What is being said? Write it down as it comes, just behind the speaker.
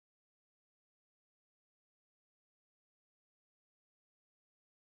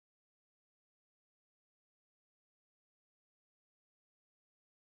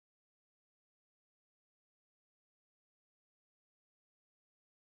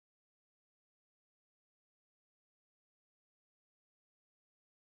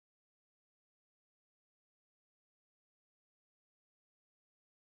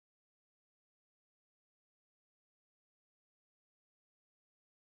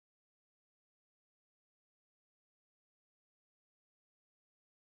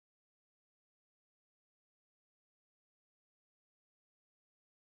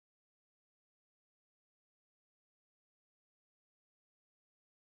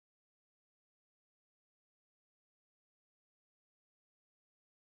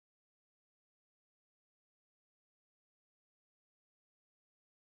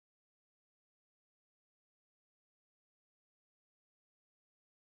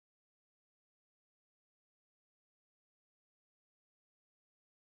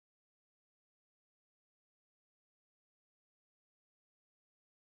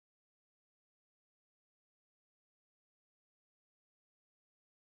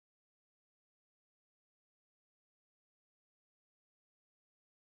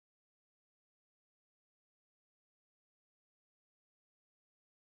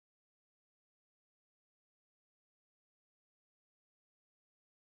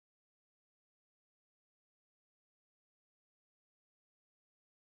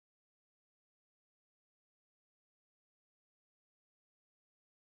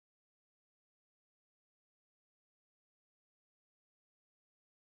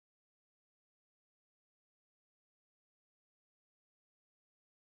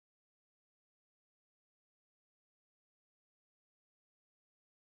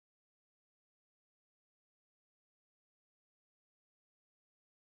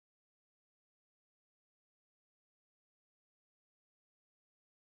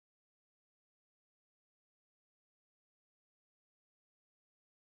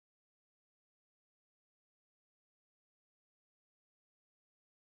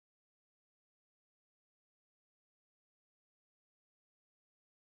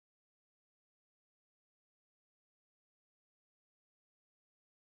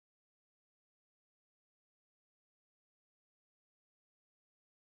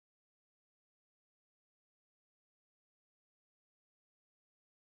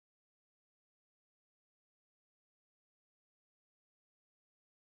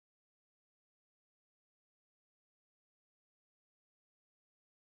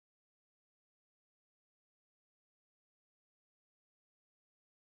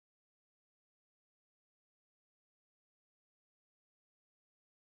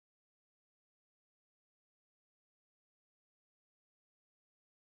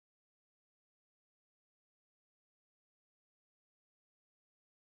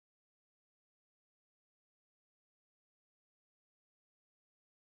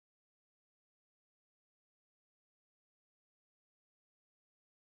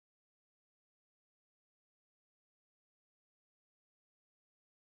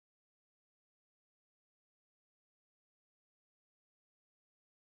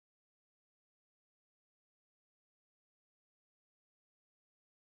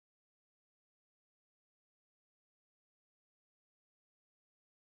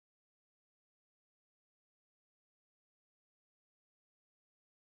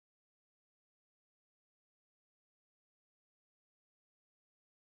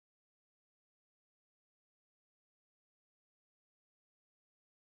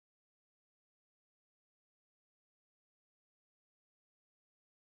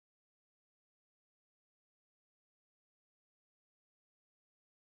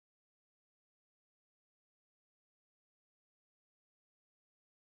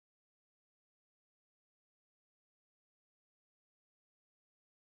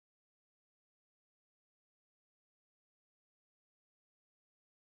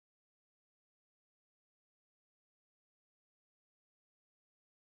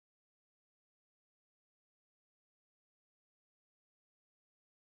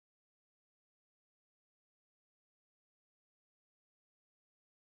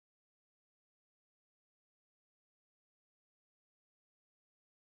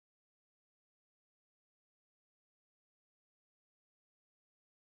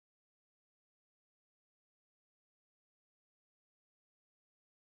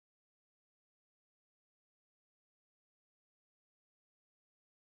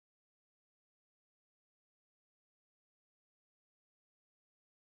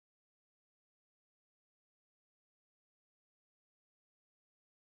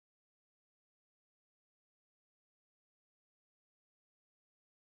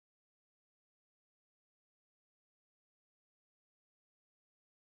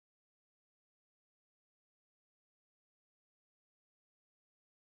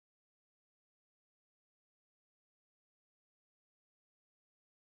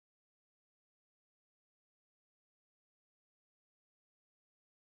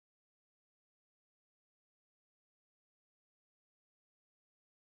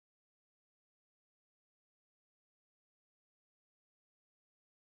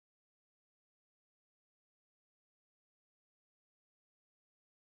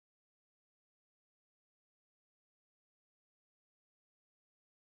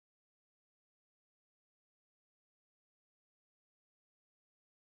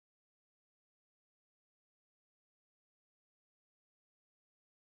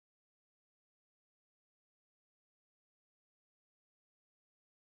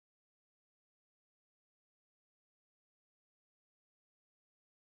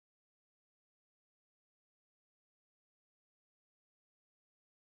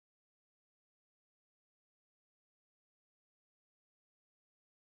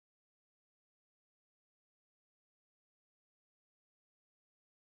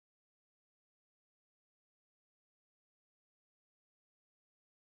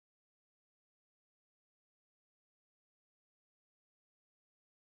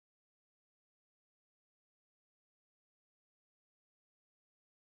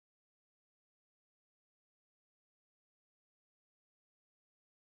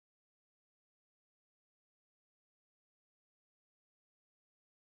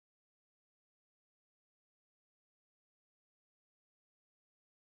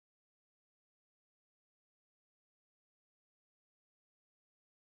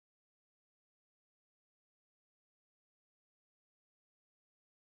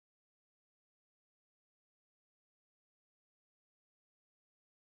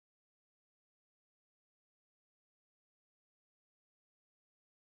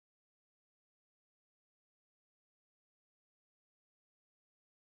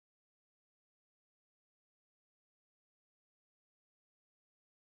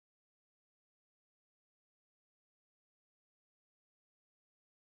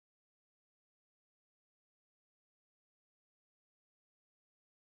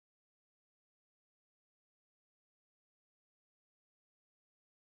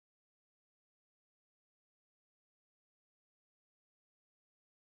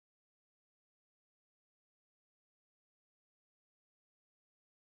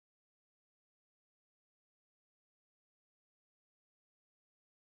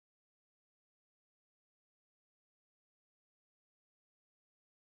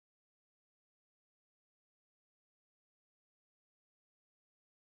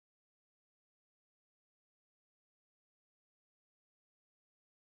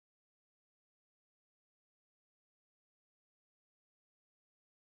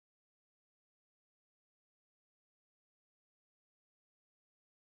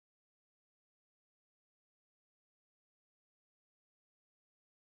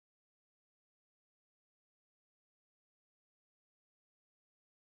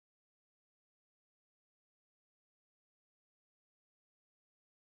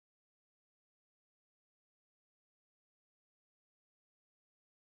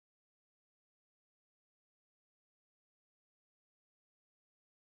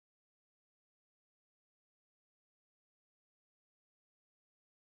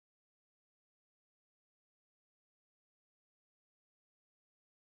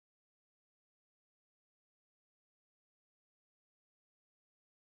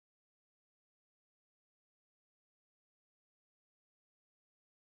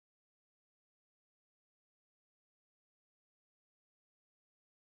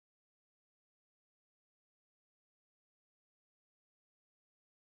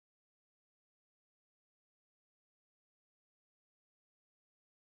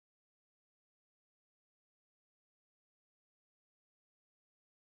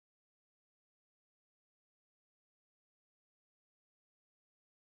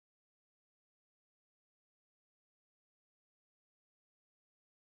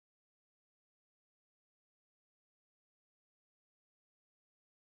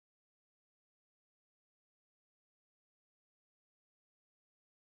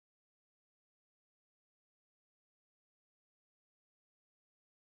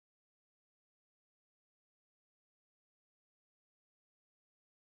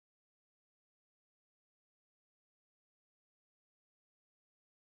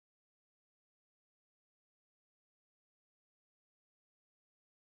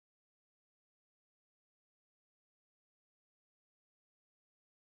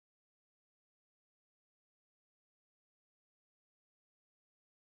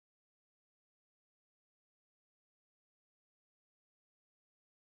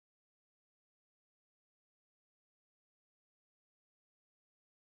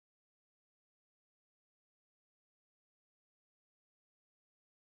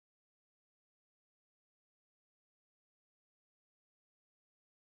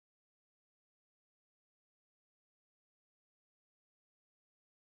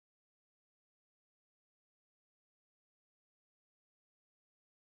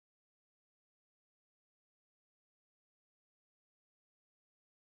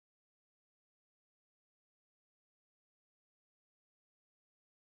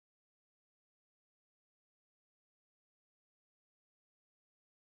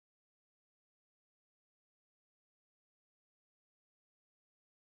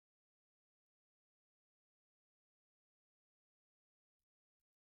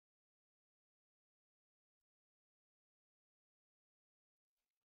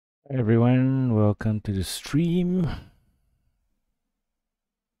Everyone, welcome to the stream. Make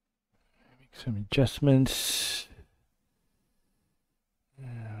some adjustments.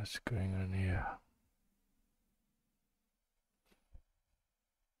 What's going on here?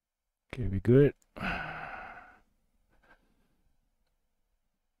 Okay, we good?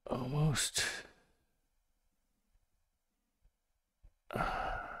 Almost.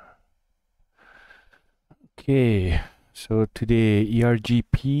 Okay, so today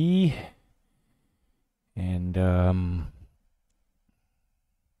ERGP and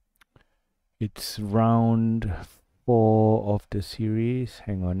it's round 4 of the series.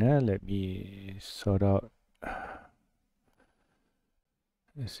 Hang on, let me sort out.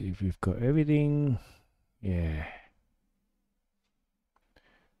 Let's see if we've got everything. Yeah.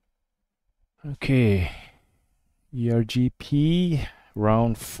 Okay. ERGP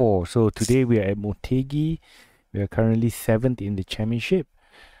round 4. So today we are at Motegi. We are currently 7th in the championship.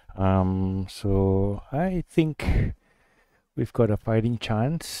 So I think we've got a fighting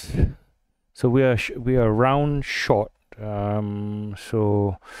chance. So we are round short.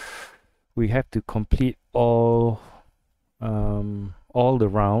 So we have to complete all the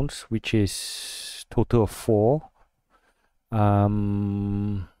rounds, which is total of 4.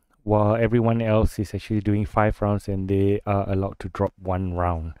 While everyone else is actually doing 5 rounds and they are allowed to drop 1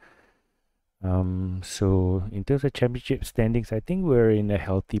 round. So in terms of championship standings, I think we're in a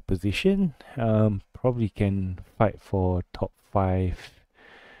healthy position. Probably can fight for top 5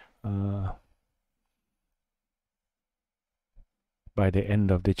 by the end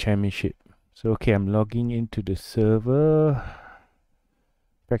of the championship. So okay, I'm logging into the server.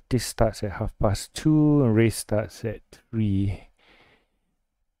 Practice starts at 2:30 and race starts at 3.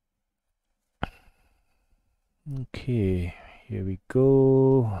 Okay, here we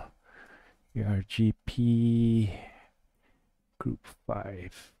go. ERGP group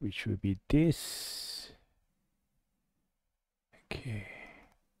 5, which will be this. Okay.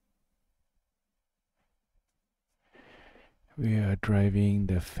 We are driving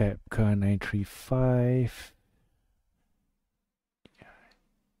the Fab Car 935.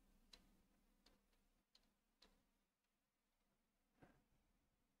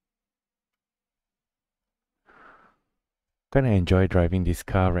 Kind of enjoy driving this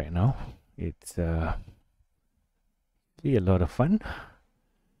car right now. It's really a lot of fun.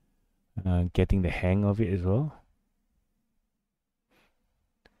 Getting the hang of it as well.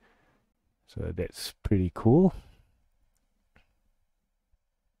 So that's pretty cool.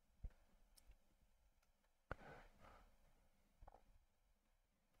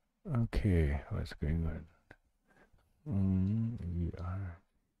 Okay, what's going on? We are.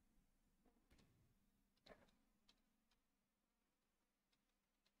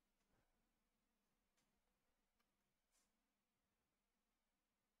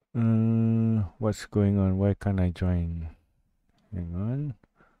 What's going on? Why can't I join? Hang on.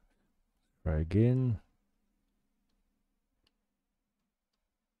 Try again.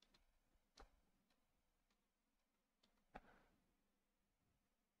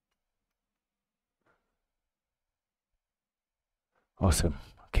 Awesome.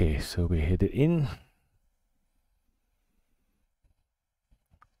 Okay, so we're headed in.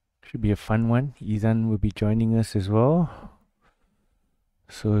 Should be a fun one. Izan will be joining us as well.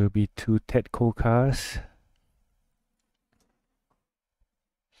 So it'll be 2 Tedco cars.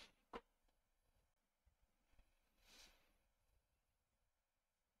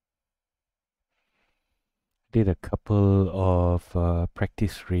 Did a couple of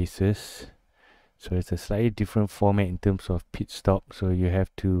practice races. So it's a slightly different format in terms of pit stop. So you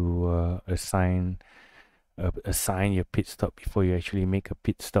have to assign your pit stop before you actually make a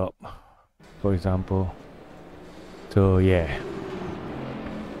pit stop, for example. So yeah.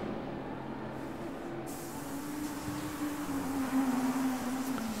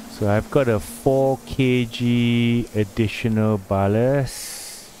 So I've got a 4 kg additional ballast.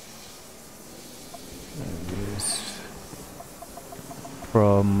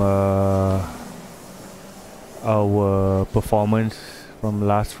 From our performance from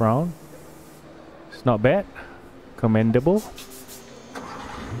last round. It's not bad. Commendable.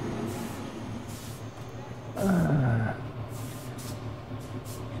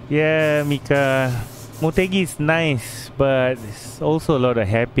 Yeah, Mika. Motegi is nice, but it's also a lot of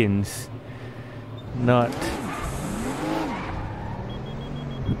hairpins.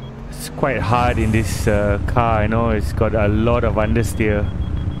 It's quite hard in this car. I know it's got a lot of understeer.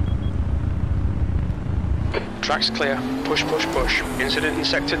 Track's clear. Push, push, push. Incident in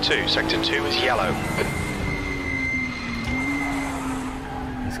Sector 2. Sector 2 is yellow.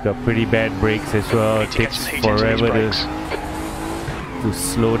 It's got pretty bad brakes as well. It takes forever to to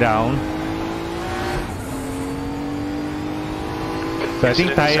slow down. So I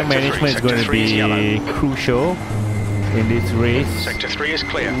think tyre management is going to be crucial in this race. Sector 3 is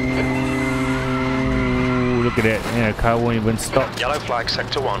clear. Ooh, look at that. Yeah, the car won't even stop. Yellow flag,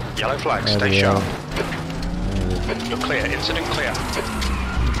 sector 1. Yellow flag, stay sharp. You're clear, incident clear.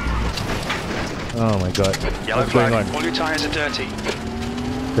 Oh my god. Yellow What's flag, going on? all your tyres are dirty.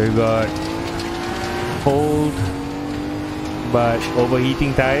 So we got cold but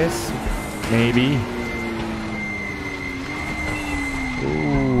overheating tyres, maybe.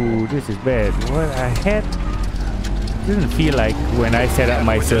 Ooh, this is bad. What I had didn't feel like when I set up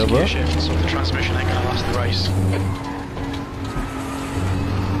my server. Shift, so the transmission ain't gonna last the race.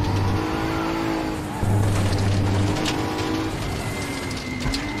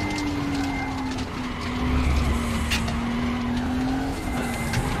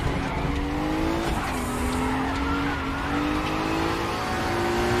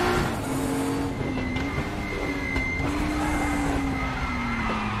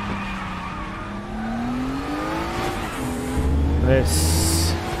 Let's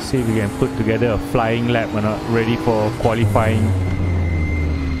see if we can put together a flying lap or not, ready for qualifying.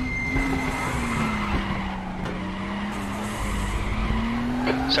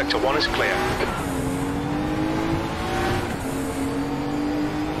 Sector 1 is clear.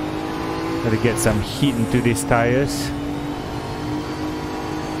 Gotta get some heat into these tires.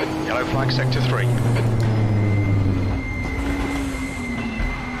 Yellow flag, sector 3.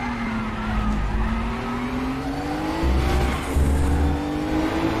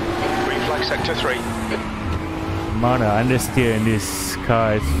 Sector 3. The amount of understeer in this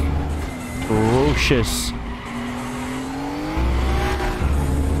car is ferocious.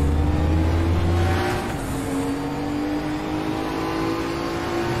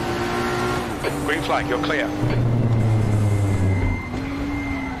 Green flag, you're clear.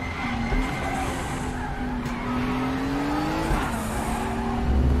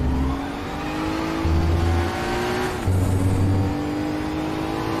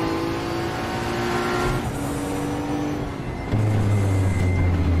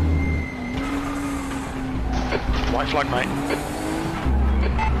 White flag, mate.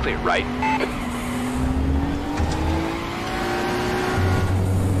 Clear right.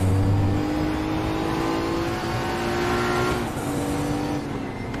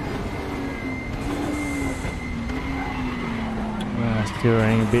 Still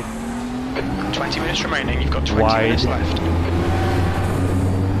running a bit 20 minutes remaining, you've got 20 wide. minutes left.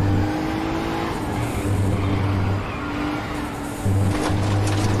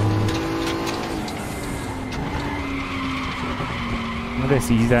 There's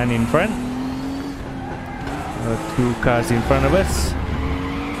Izan in front. Two cars in front of us.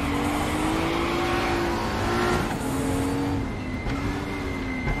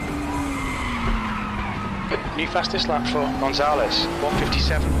 New fastest lap for Gonzalez,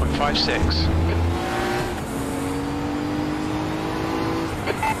 1:57.56.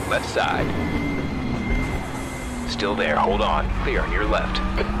 Left side. Still there, hold on. Clear on your left.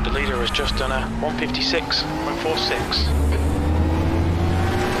 The leader has just done a 1:56.46.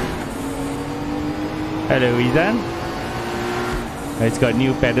 Hello, Izan. He's got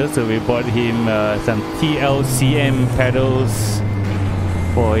new pedals, so we bought him some TLCM pedals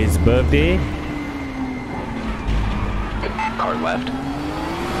for his birthday. Car left.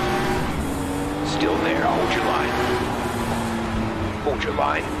 Still there, hold your line. Hold your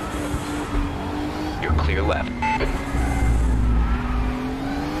line. You're clear left.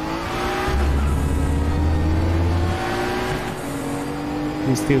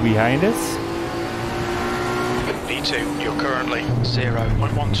 He's still behind us. B2, you're currently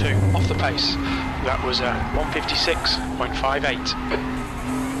 0.12 off the pace. That was a 1:56.58.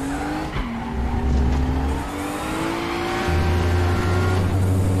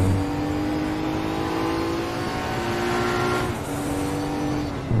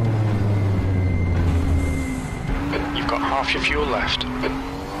 You've got half your fuel left.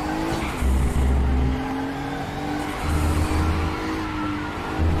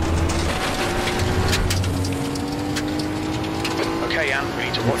 Okay, Anne, we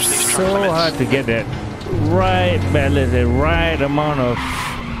need to watch these track limits. So hard to get that right balance, the right amount of,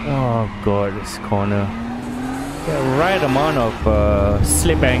 oh god, this corner, the right amount of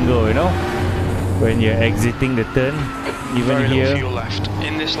slip angle, you know, when you're exiting the turn. Even Very here, little fuel left.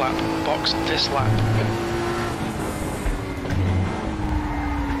 In this lap, box this lap.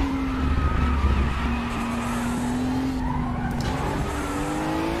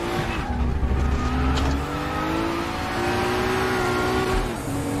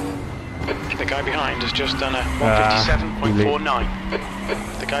 The guy behind has just done a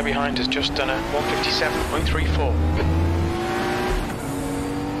 157.49. The guy behind has just done a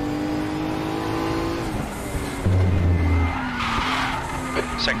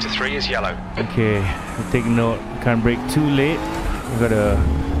 157.34. Sector 3 is yellow. Okay, take note, can't brake too late. We gotta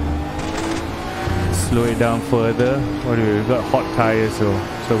slow it down further. What do we got? Hot tires, so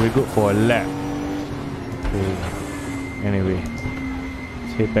we're good for a lap. Okay. Anyway,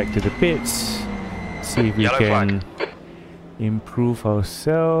 let's head back to the pits. See if we can improve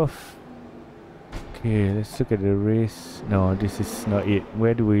ourselves. Okay, let's look at the race. No, this is not it.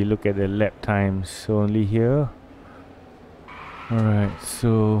 Where do we look at the lap times? So only here. Alright,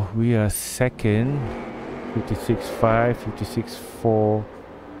 so we are second. 56.5, 56.4.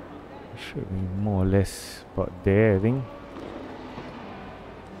 Should be more or less about there, I think.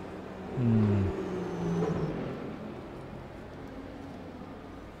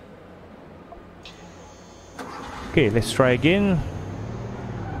 Okay, let's try again.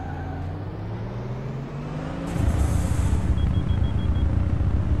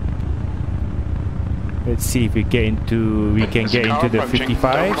 Let's see if we get into the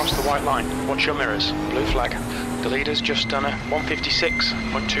 55s. Cross the white line. Watch your mirrors. Blue flag. The leader's just done a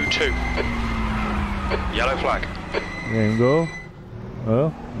 156.22. Yellow flag. There we go.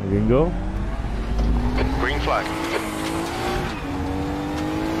 Oh, I didn't go. Green flag.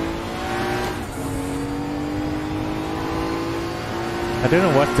 I don't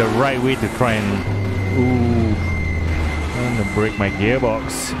know what's the right way to try and... Ooh, I'm gonna break my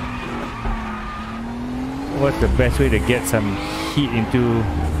gearbox. What's the best way to get some heat into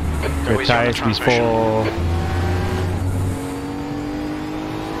the tires before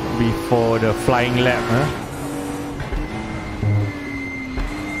the flying lap, huh?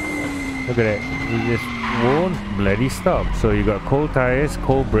 Look at that, we just won't bloody stop. So you got cold tires,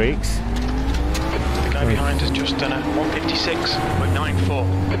 cold brakes. The guy behind has just done a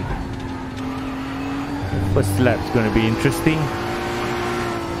 156.94. First lap's going to be interesting.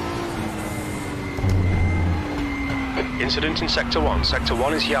 Incident in Sector 1. Sector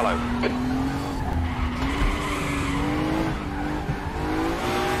 1 is yellow.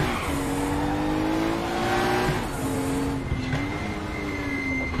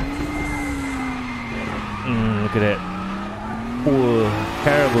 Look at that. Poor,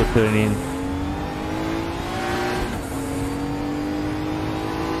 terrible turn in.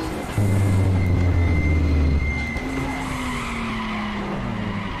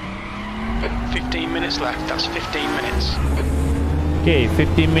 Left, that's 15 minutes. Okay,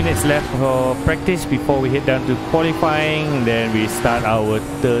 15 minutes left for practice before we head down to qualifying. Then we start our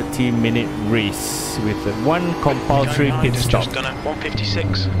 30-minute race with one compulsory pit stop. Just done at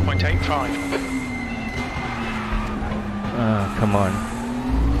 156.85. Come on.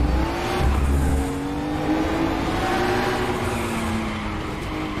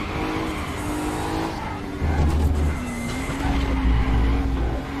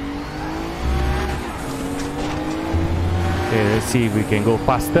 Okay, let's see if we can go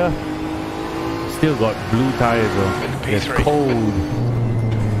faster. Still got blue tires though. It's cold.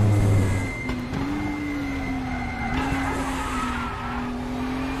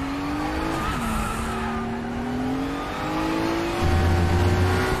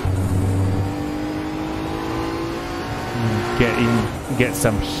 Get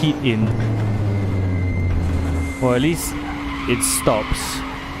some heat in. Or at least it stops.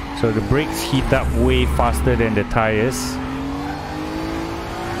 So the brakes heat up way faster than the tires.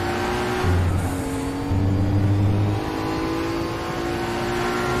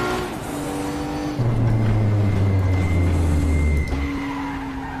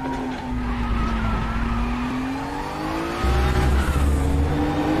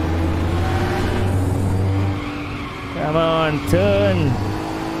 Come on, turn!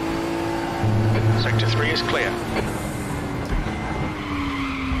 Sector 3 is clear.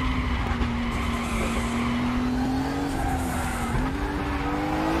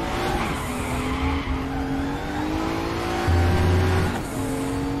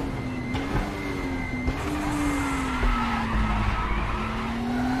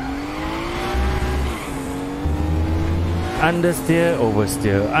 Understeer,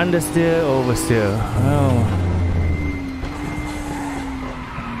 oversteer, understeer, oversteer. Oh.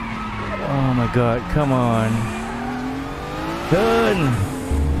 Oh my god, come on. Turn!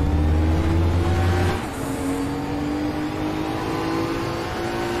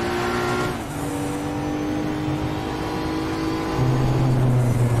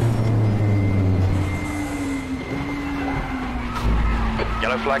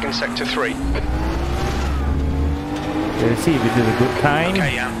 Yellow flag in Sector 3. Let's see if it is a good time.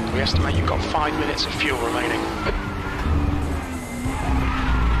 Okay, Jan, we estimate you've got 5 minutes of fuel remaining.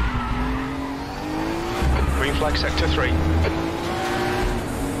 Green flag sector 3.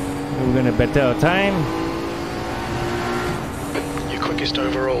 We're gonna better our time. Your quickest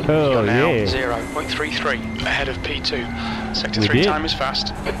overall. Oh, You're now yeah. 0.33 ahead of P2. Sector We 3 did. time is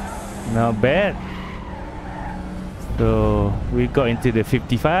fast. Not bad. So we got into the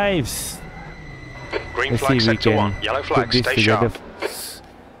 55s. Green Let's see flag if we sector can 1. Yellow put flag, this stay together. sharp.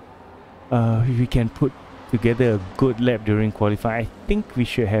 If we can put together a good lap during qualifying, I think we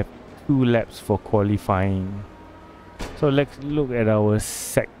should have 2 laps for qualifying. So let's look at our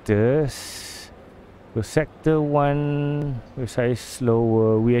sectors. So sector 1, we're slightly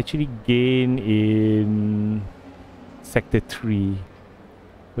slower. We actually gain in sector 3.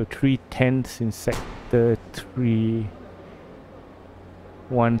 So 3/10 in sector 3.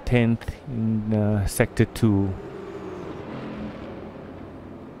 1/10 in sector 2.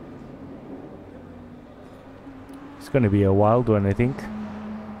 It's gonna be a wild one, I think.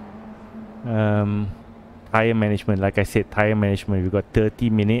 Tire management, like I said, tire management, we've got 30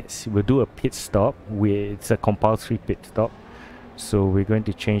 minutes. We'll do a pit stop. It's a compulsory pit stop. So we're going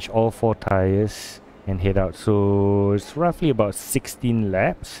to change all 4 tires and head out. So it's roughly about 16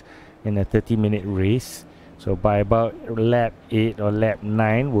 laps in a 30-minute race. So by about lap 8 or lap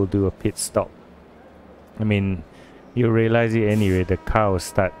 9, we'll do a pit stop. I mean, you realize it anyway, the car will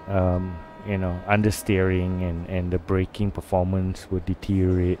start, you know, understeering and the braking performance will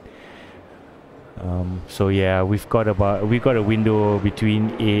deteriorate. So yeah, we've got a window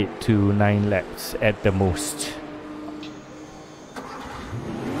between 8 to 9 laps at the most.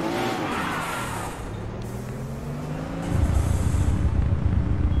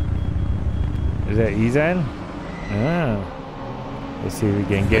 Is that Izan? Ah. Let's see if we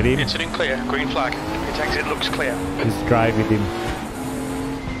can get him. Incident clear. Green flag. Pit exit looks clear. Let's drive with him.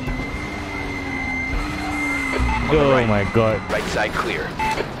 Oh right. my god. Right side clear.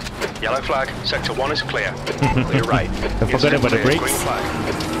 Yellow flag. Sector 1 is clear. Clear right. I forgot about the Clear. Green brakes. flag.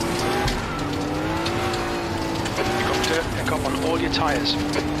 You've got to pick up on all your tyres.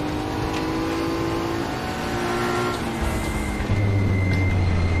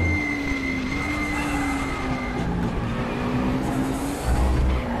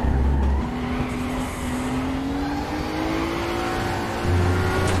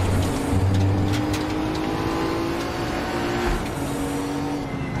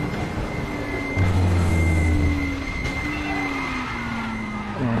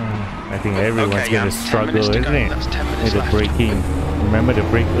 I think everyone's Okay, gonna yeah, 10 struggle, minutes to isn't go. it? That's 10 minutes With the left. braking. Remember the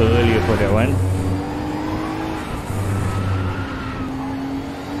brake earlier for that one?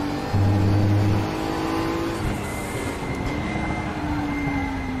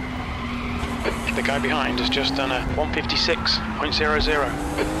 The guy behind has just done a 156.00.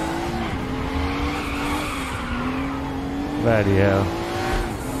 Bloody hell.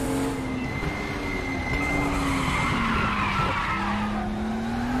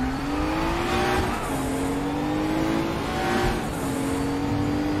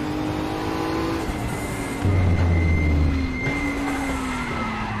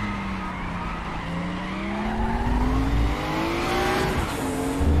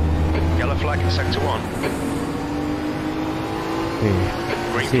 Yellow flag in sector 1. Okay.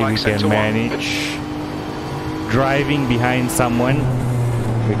 Green See if flag we sector can 1. manage driving behind someone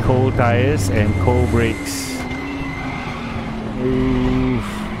with cold tires and cold brakes. Oof.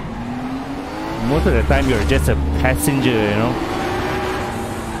 Most of the time you're just a passenger, you know.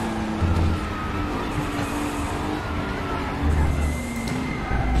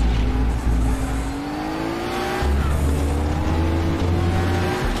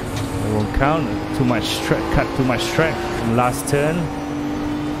 I won't count too much track, cut too much track. Last turn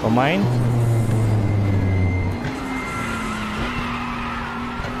for mine.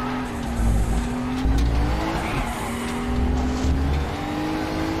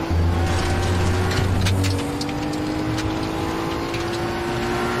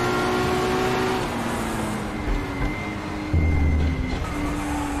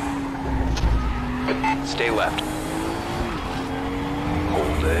 Stay left.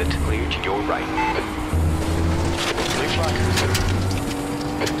 Hold it. Clear to your right. Blue flag.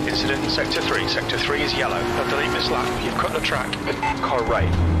 Incident in sector 3. Sector 3 is yellow. They'll delete this lap. You've cut the track. Car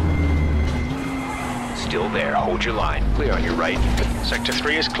right. Still there. Hold your line. Clear on your right. Sector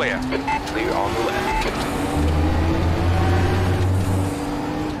 3 is clear. Clear on the left.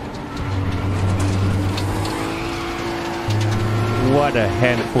 What a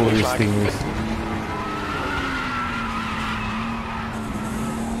handful Blue this flag. thing is.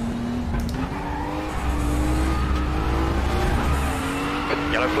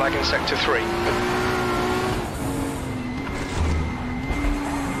 flag in sector 3.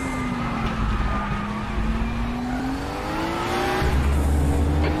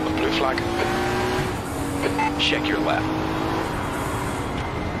 Blue flag. Check your left.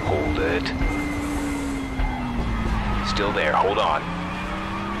 Hold it. Still there, hold on.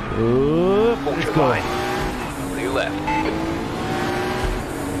 Let's Hold your go. line. Clear left.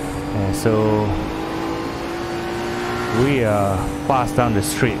 And so we are fast down the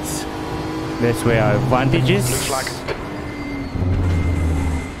streets. That's where our advantage is. Blue flag.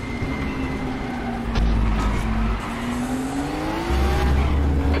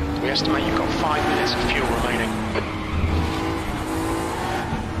 We estimate you've got 5 minutes of fuel remaining.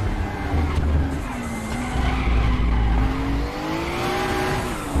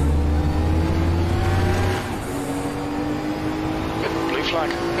 Blue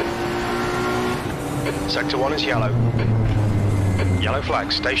flag. Sector 1 is yellow. Yellow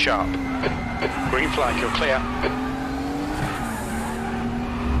flag, stay sharp. Green flag, you're clear.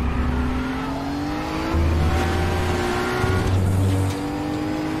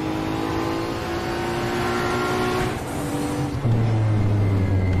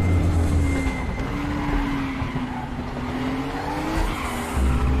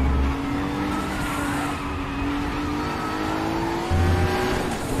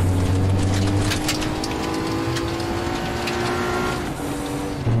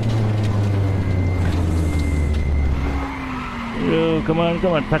 Come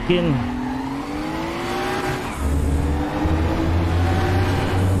on, tuck in.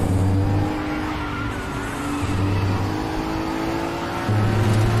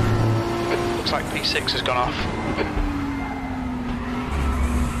 Looks like P6 has gone off.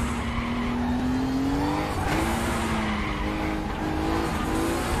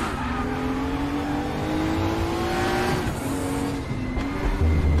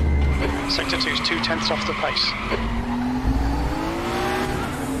 Sector 2's 2/10 off the pace.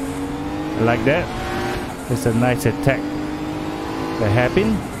 Like that. It's a nice attack that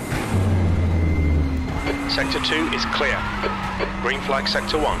happened. Sector 2 is clear. Green flag,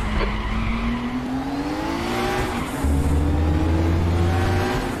 sector 1.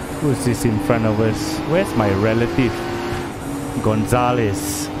 Who's this in front of us? Where's my relative?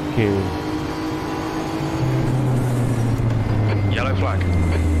 Gonzalez. Okay. Yellow flag.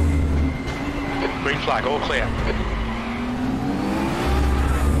 Green flag, all clear.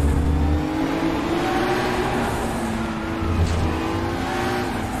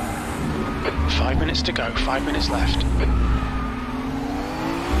 Five minutes to go, 5 minutes left.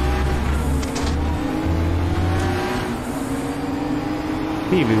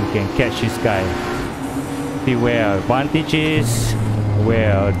 Maybe we can catch this guy. See where our advantage is,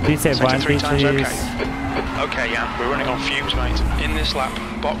 where our Sector 3 disadvantage times is. okay. Okay, Jan, we're running on fumes, mate. In this lap,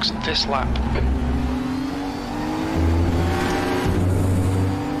 box this lap.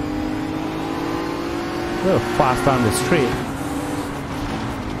 We're fast down the street.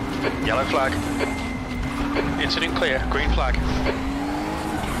 Yellow flag. Incident clear, green flag.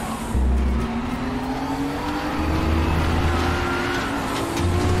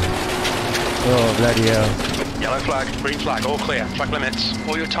 Oh, bloody hell. Yellow flag, green flag, all clear. Track limits.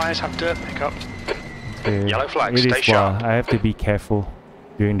 All your tyres have dirt pickup. Okay. Yellow flag, It is stay sharp. I have to be careful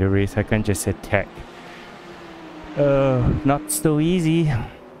during the race. I can't just attack. Not so easy,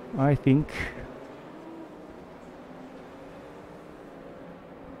 I think.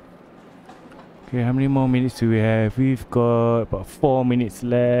 Okay, how many more minutes do we have? We've got about 4 minutes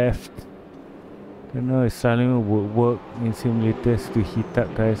left. Don't know if silent would work in simulators to heat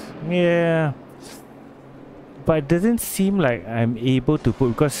up tires. Yeah, but it doesn't seem like I'm able to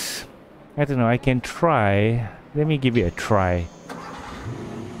put, because I don't know, I can try. Let me give it a try.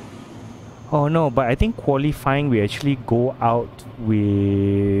 Oh no, but I think qualifying we actually go out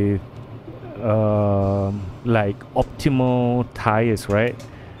with like optimal tires, right,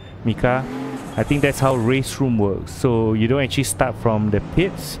 Mika? I think that's how RACEROOM works. So you don't actually start from the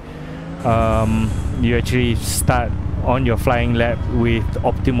pits. You actually start on your flying lap with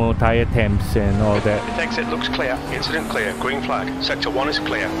optimal tire temps and all that. Pit exit looks clear. Incident clear. Green flag. Sector 1 is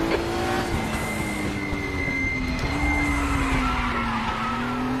clear.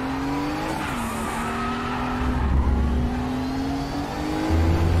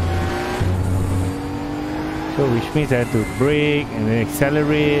 So which means I have to brake and then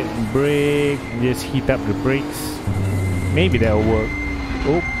accelerate, brake, and just heat up the brakes. Maybe that'll work.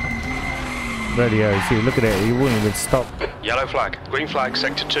 Oh, bloody hell, you see, look at that, it won't even stop. Yellow flag. Green flag.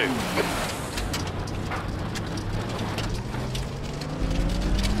 Sector 2.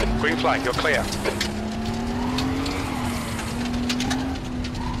 Green flag. You're clear.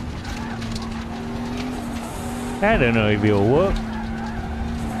 I don't know if it'll work.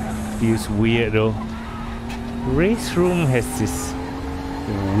 Feels weird though. RACEROOM has this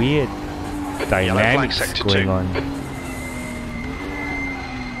weird dynamics going on.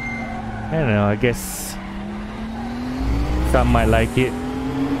 I don't know, I guess some might like it,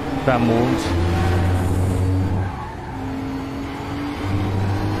 some won't.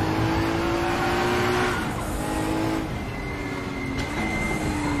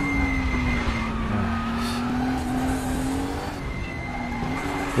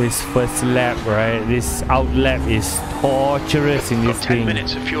 This first lap, right? This out lap is torturous in this thing. 10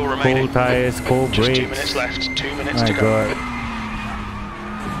 minutes of fuel remaining. Cold tires, cold brakes. Just 2 minutes left. 2 minutes to My go. God.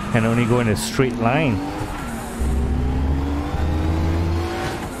 Can only go in a straight line.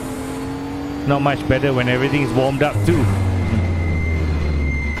 Not much better when everything's warmed up too.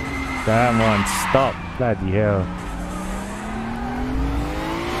 Come on, stop. Bloody hell.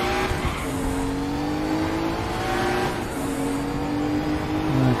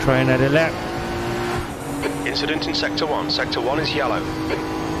 Try another lap. Incident in Sector 1. Sector 1 is yellow.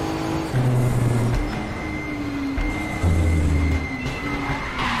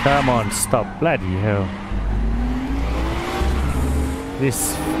 Come on, stop. Bloody hell.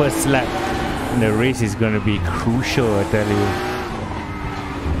 This first lap in the race is going to be crucial, I tell you.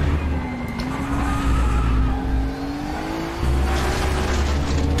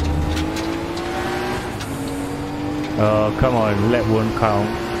 Oh, come on, lap won't count.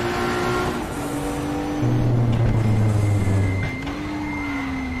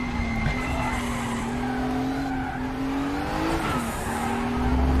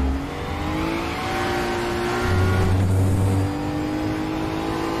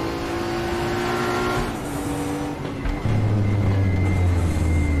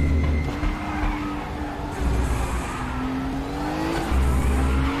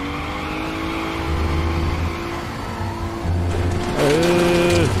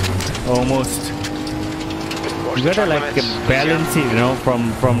 Almost. You gotta like balance it, you know,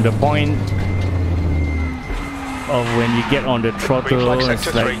 from the point of when you get on the throttle.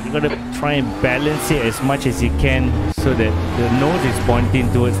 It's like you gotta try and balance it as much as you can so that the nose is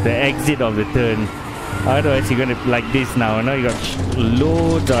pointing towards the exit of the turn. Otherwise you're gonna like this now. You know, you got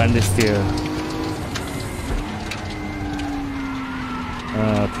loads of understeer.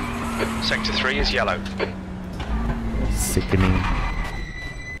 Sector 3 is yellow. Sickening.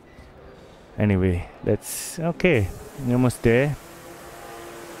 Anyway, let's... Okay, almost there.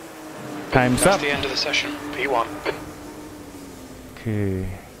 Time's That's up. the end of the session. P1. Okay.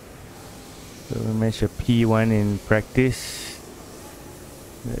 So we measure P1 in practice.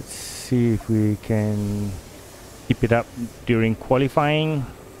 Let's see if we can keep it up during qualifying.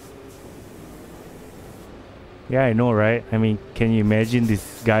 Yeah, I know, right? I mean, can you imagine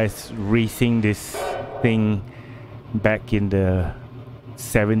these guys racing this thing back in the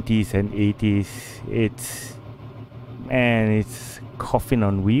 70s and 80s? It's... Man, it's coffin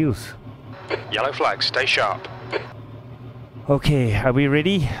on wheels. Yellow flag, stay sharp. Okay, are we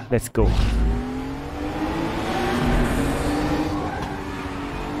ready? Let's go.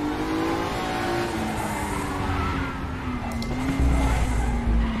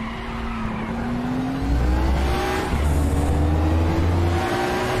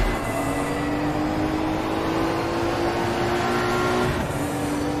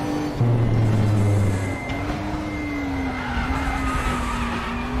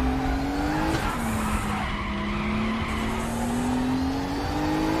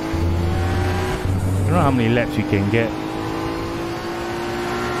 I don't know how many laps we can get.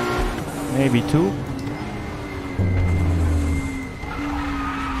 Maybe 2.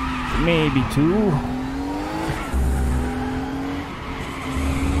 Maybe 2.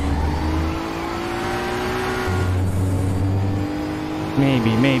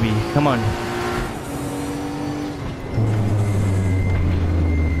 Maybe. Come on.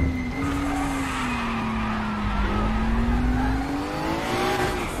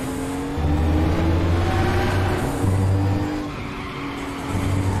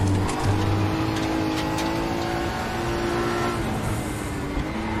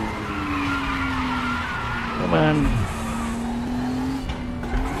 Come on.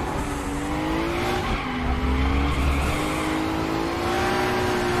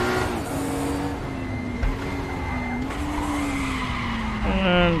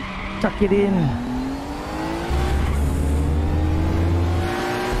 Tuck it in.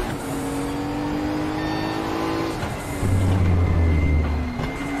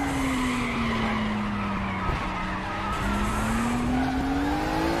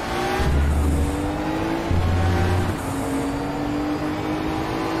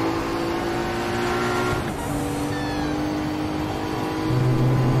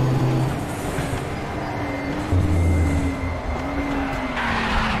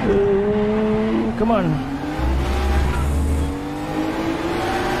 Oh, come on.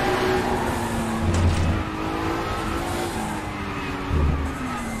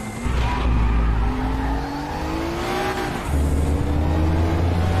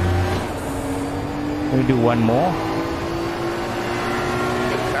 Let me do one more.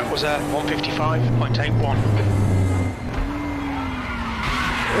 That was a 155.81.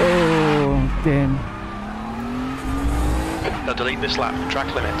 Oh, damn. They'll delete this lap,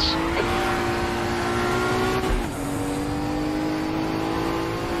 track limits.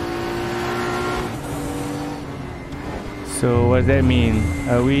 So what does that mean?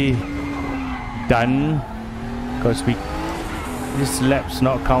 Are we done? Because this lap's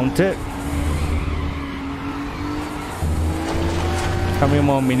not counted. How many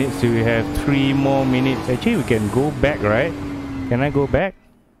more minutes do we have? 3 more minutes. Actually, we can go back, right? Can I go back?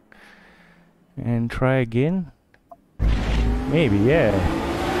 And try again? Maybe, yeah.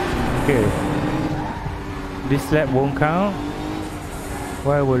 Okay. This lap won't count.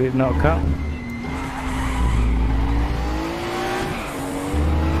 Why would it not count?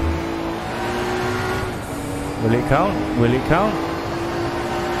 Will it count? Will it count?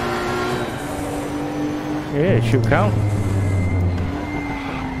 Yeah, it should count.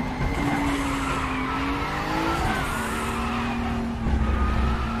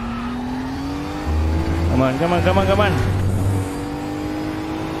 Come on, come on, come on, come on.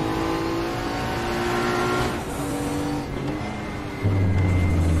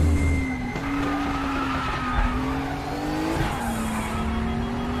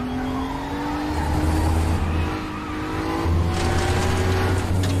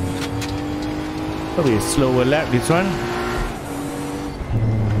 Probably a slower lap, this one.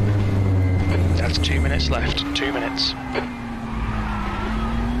 That's 2 minutes left. 2 minutes.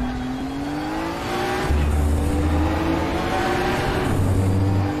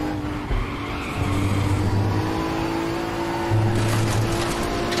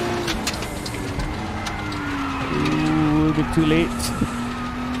 Ooh, a bit too late.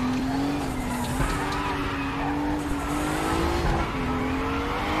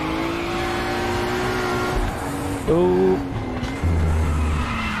 Oh.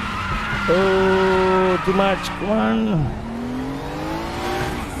 Oh, too much. Come on.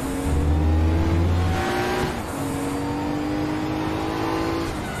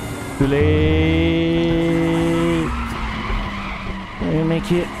 Too late. Let me make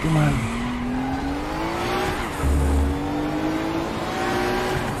it. Come on.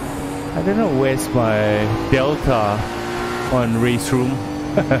 I don't know where's my delta on RACEROOM.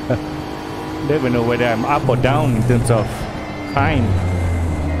 Don't even know whether I'm up or down in terms of time.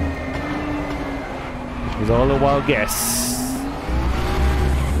 It's all a wild guess.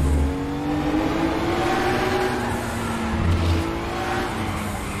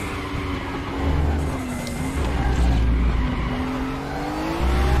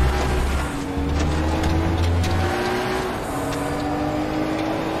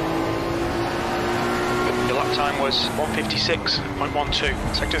 Was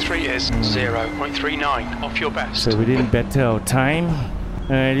 156.12. Sector 3 is 0.39 off your best. So we didn't better our time.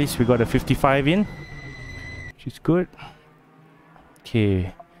 At least we got a 55 in, which is good.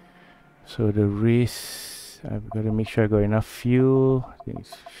 Okay, so the race, I've got to make sure I got enough fuel. I think it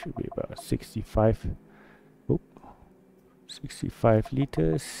should be about 65. Oh, 65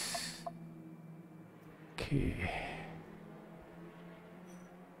 liters. Okay, I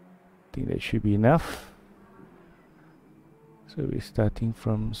think that should be enough. So we're starting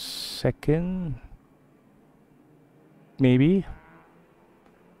from second, maybe.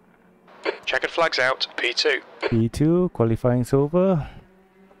 Checkered flags out, P2. P2, qualifying's over.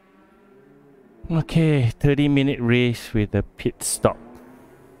 Okay, 30-minute race with a pit stop.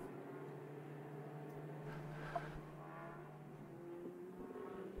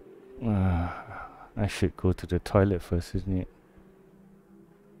 I should go to the toilet first, isn't it?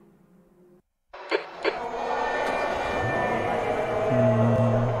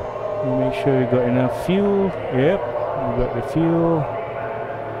 Make sure you got enough fuel. Yep, you got the fuel.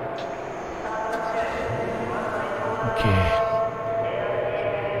 Okay.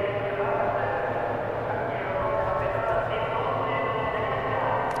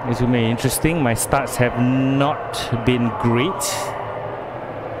 This will be interesting. My starts have not been great.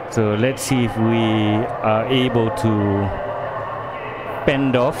 So let's see if we are able to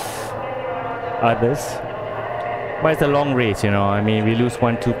fend off others. But it's a long race, you know. I mean, we lose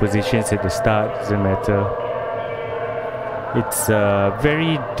 1-2 positions at the start, doesn't matter. It's a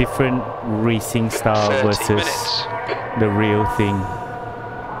very different racing style versus the real thing.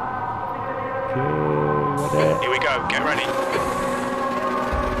 Okay, here we go, get ready.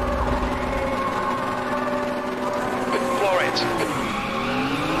 ahead.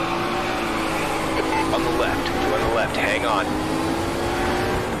 On the left, two on the left, hang on.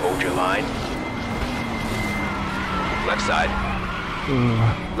 Hold your line. Left side.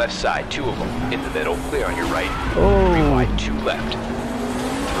 Left side, two of them. In the middle, clear on your right. Oh. 3 wide, 2 left. 3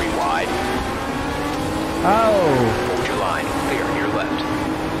 wide. Ow. Hold your line, clear on your left.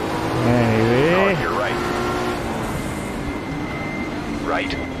 Anyway. On your right.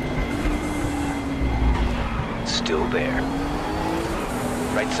 Right. Still there.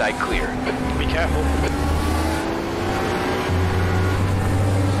 Right side clear. Be careful.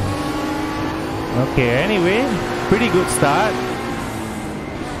 Okay, anyway, pretty good start.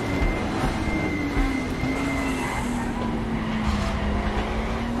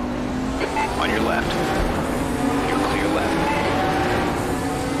 On your left. You're clear left.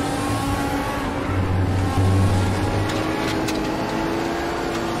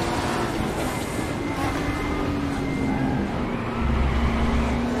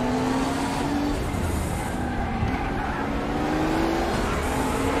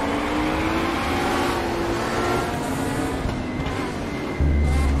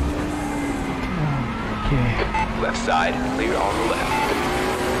 Okay. Left side, clear on the left.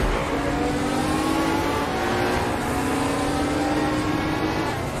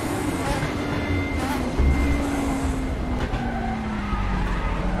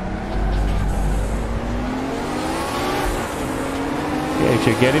 Okay,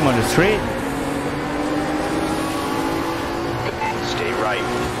 should get him on the straight. Stay right.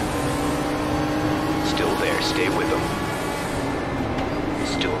 Still there, stay with them.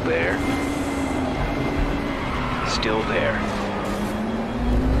 Still there. Still there.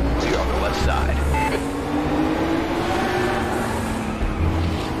 Clear on the left side.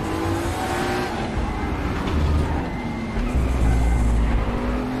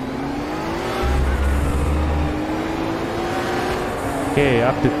 Okay,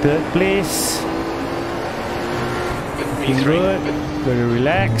 up to third place. Looking B3. good. Gotta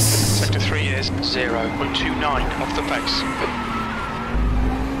relax. Sector 3 is 0.29 off the pace.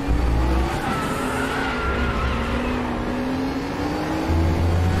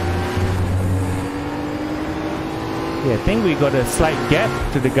 Yeah, I think we got a slight gap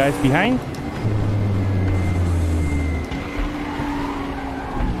to the guys behind.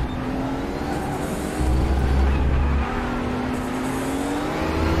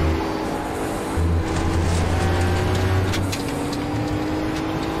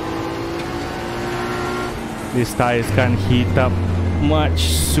 These tires can't heat up much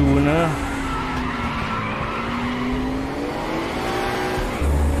sooner.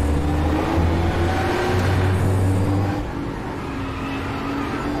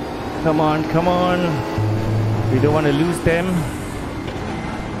 Come on, come on. We don't want to lose them.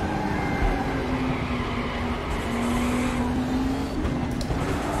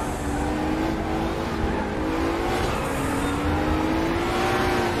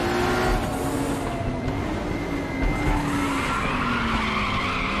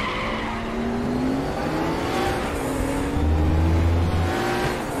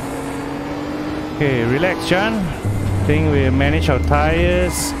 Okay, relax, John. I think we manage our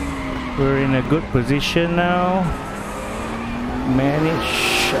tires. We're in a good position now.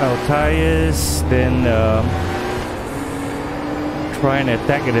 Manage our tires, then try and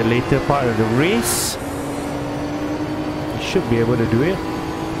attack at the later part of the race. Should be able to do it.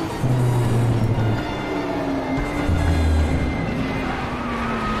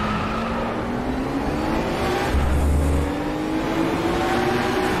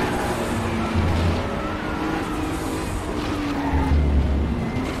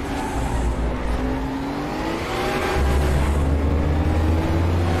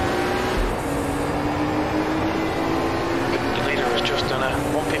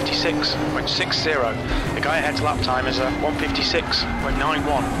 The guy ahead's lap time is a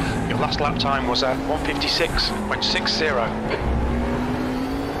 156.91. Your last lap time was a 156.60.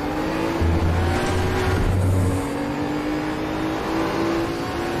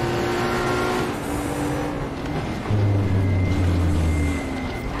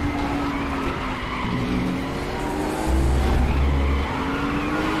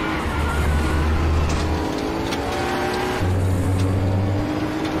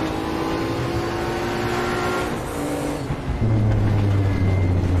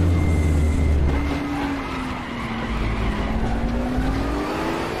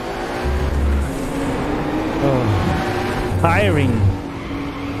 Tiring.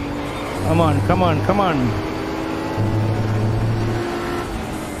 Come on, come on, come on.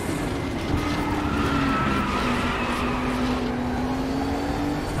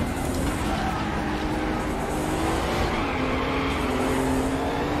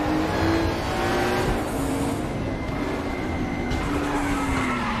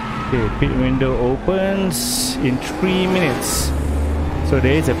 Okay, pit window opens in 3 minutes. So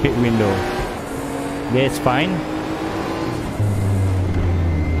there is a pit window. That's fine.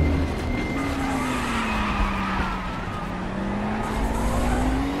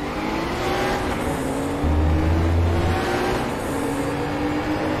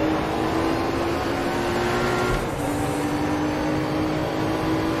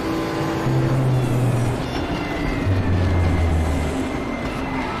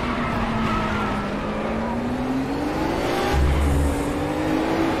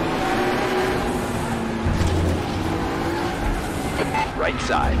 Right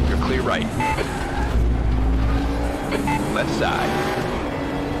side, you're clear right. Left side.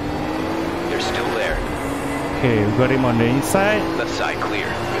 They're still there. Okay, we got him on the inside. Left side clear.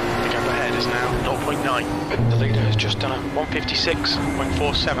 The gap ahead is now 0.9. The leader has just done a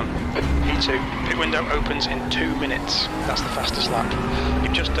 156.47. P2, pit window opens in 2 minutes. That's the fastest lap.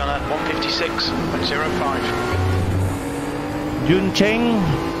 You've just done a 156.05. Jun Cheng.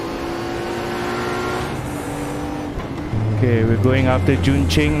 Okay, we're going after Jun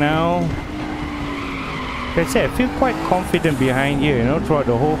Cheng now. Like I said, I feel quite confident behind here, you know, throughout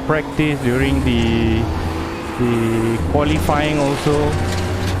the whole practice, during the qualifying also.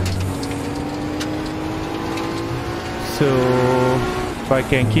 So, if I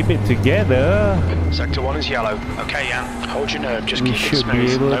can keep it together, Sector 1 is yellow. Okay, Jan, hold your nerve, just we keep it should be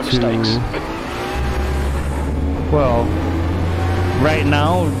smooth, able no mistakes. to, well, right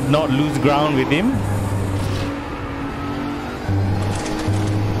now, not lose ground with him.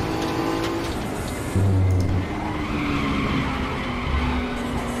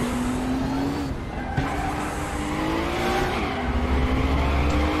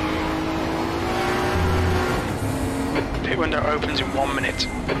 Pit window opens in 1 minute.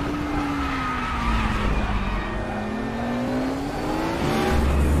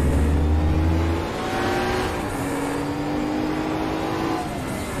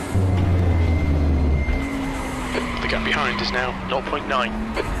 The gap behind is now 0.9.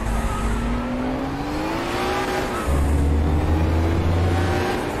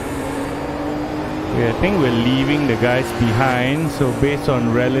 Yeah, I think we're leaving the guys behind, so based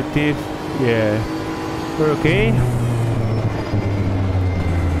on relative, yeah, we're okay.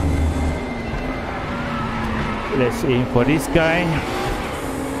 Let's aim for this guy.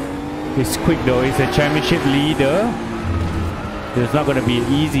 He's quick though, he's a championship leader. It's not going to be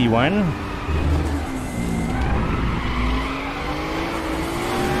an easy one.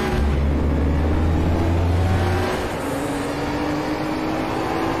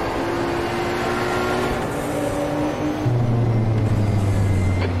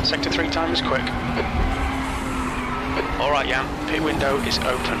 Sector 3 time is quick. Alright, Jan, pit window is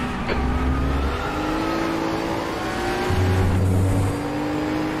open.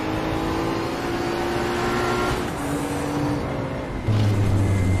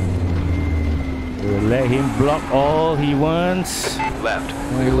 We'll let him block all he wants. Left, There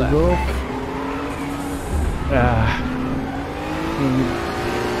clear we left. go.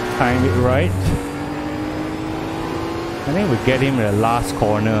 Time it right. I think we'll get him in the last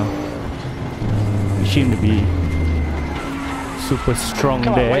corner. We seem to be super strong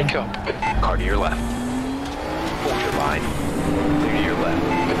Come there. on, wake up. Car to your left. Hold your line. Clear to your left.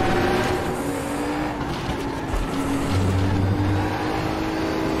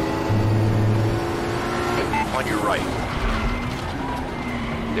 On your right.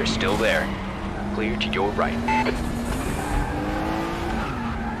 They're still there. Clear to your right.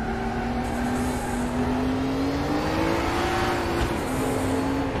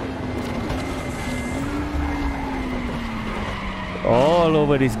 All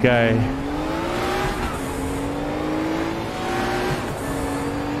over this guy.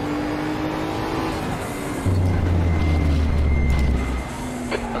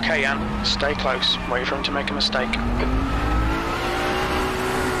 Okay, Jan, stay close. Wait for him to make a mistake.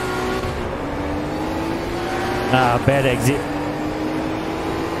 Bad exit.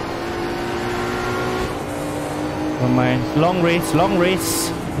 Never mind. Long race, long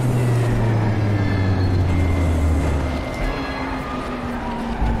race.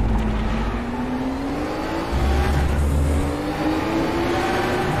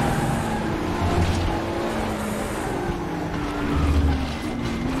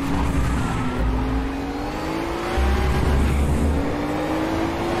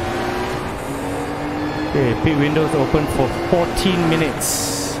 Okay, pit windows open for 14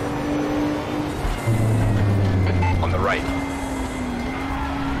 minutes. On the right.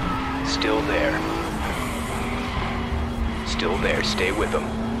 Still there. Still there. Stay with them.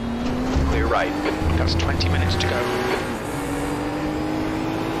 Clear right. That's 20 minutes to go.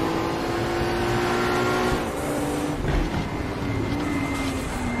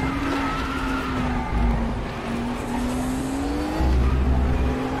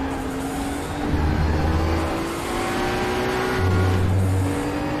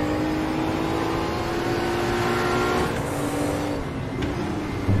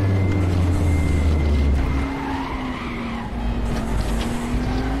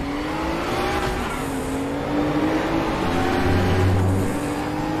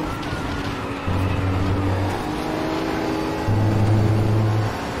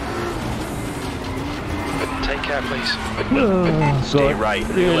 care, please. Oh, Stay God, right,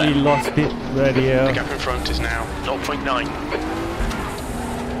 really left. lost it. Bloody hell. The gap in front is now 0.9.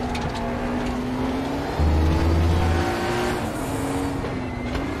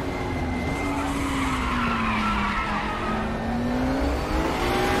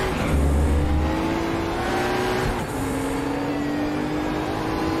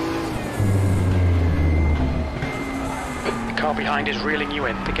 The car behind is reeling you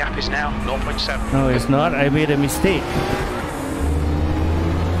in. The gap is now 0.7. No, it's not. I made a mistake.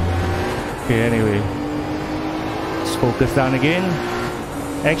 Okay, anyway. Let's focus down again.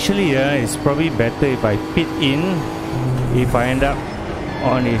 Actually, it's probably better if I pit in if I end up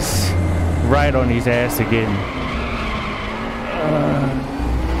on his... right on his ass again.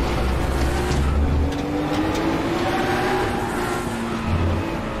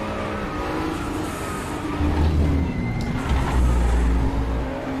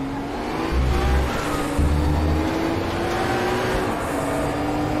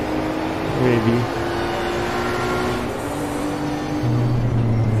 Maybe.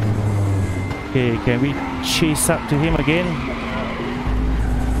 Okay, can we chase up to him again?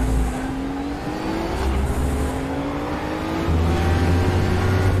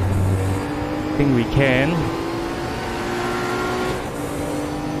 I think we can.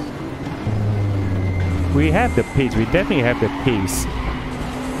 We have the pace, we definitely have the pace.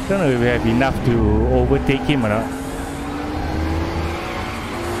 Don't know if we have enough to overtake him or not.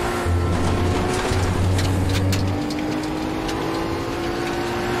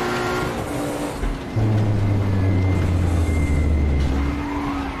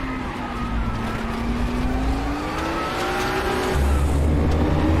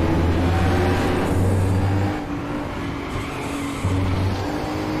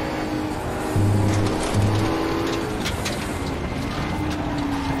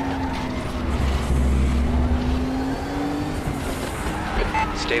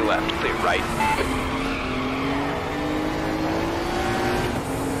 Stay left, clear right.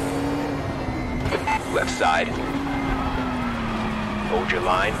 Left side. Hold your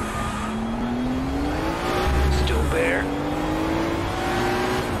line. Still there.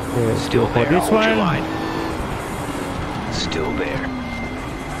 Still for there. this Hold your one. line. Still there.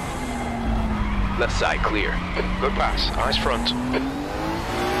 Left side clear. Good pass. Eyes front.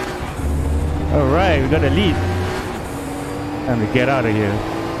 Alright, we got a lead. Time to get out of here.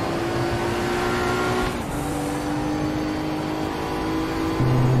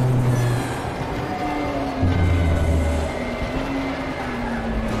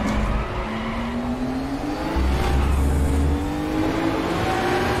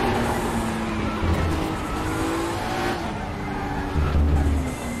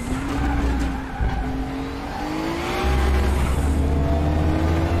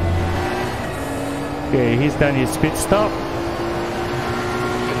 Okay, he's done his pit stop.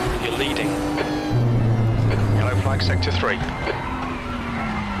 You're leading. Yellow flag sector 3.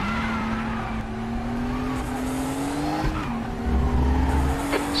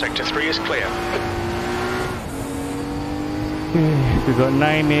 Sector 3 is clear. Okay, we got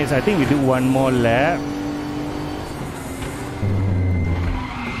 9 minutes. I think we do one more lap.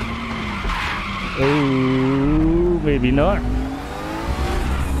 Oh, maybe not.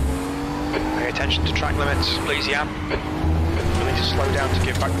 Pay attention to track limits, please, Jan. You'll need to slow down to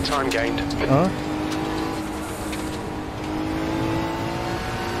give back the time gained. Huh?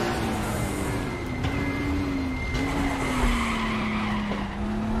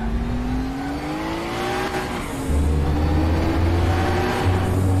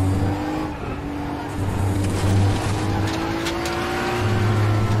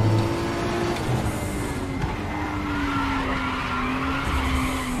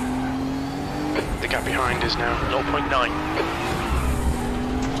 The gap behind is now 0.9.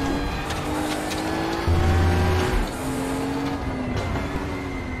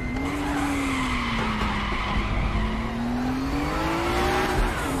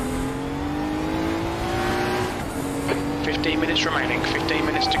 Minutes remaining, 15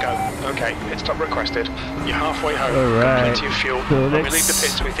 minutes to go. Okay, pit stop requested. You're halfway home. All right. Got plenty of fuel. So when we leave the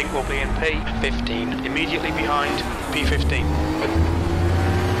pits, we think we'll be in P15, immediately behind P15.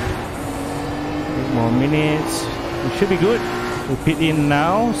 8 more minutes. We should be good. We pit in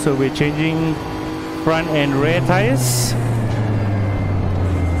now, so we're changing front and rear tires.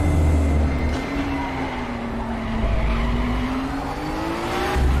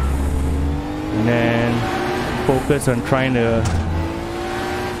 And then focus on trying to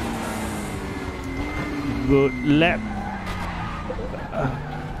go lap.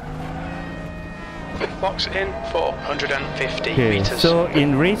 Box in for 150 Okay, meters. so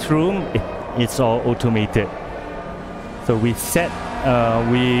in race room, it's all automated. So we set,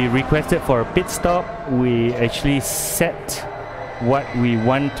 we requested for a pit stop. We actually set what we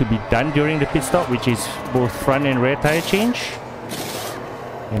want to be done during the pit stop, which is both front and rear tire change.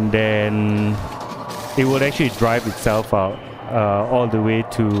 And then it will actually drive itself out all the way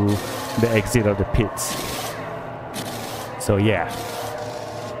to the exit of the pits. So yeah.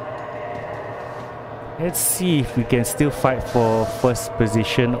 Let's see if we can still fight for first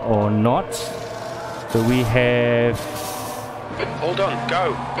position or not. So we have... Hold on,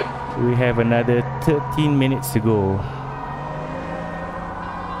 go! We have another 13 minutes to go.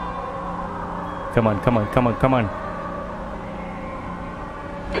 Come on, come on, come on, come on.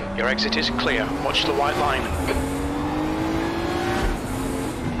 Your exit is clear. Watch the white line.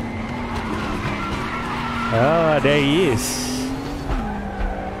 Ah, there he is.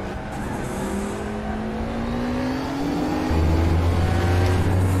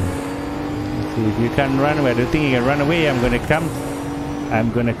 So if you can't run away, I don't think you can run away. I'm gonna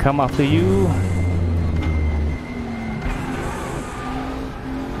come after you.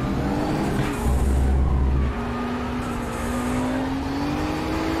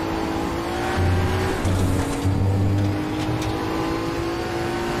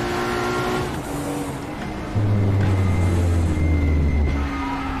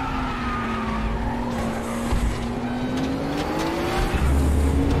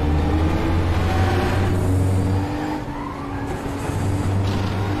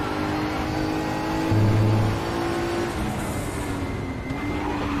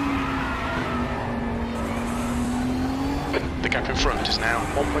 The gap in front is now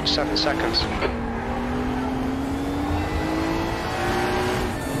 1.7 seconds.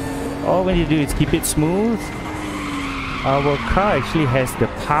 All we need to do is keep it smooth. Our car actually has the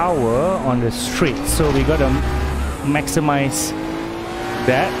power on the straight, so we gotta maximize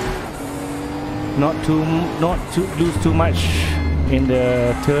that. Not to lose too much in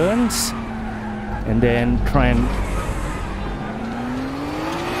the turns, and then try and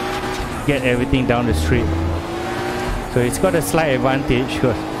get everything down the straight. So it's got a slight advantage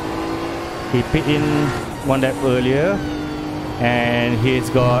because he pit in one lap earlier and he's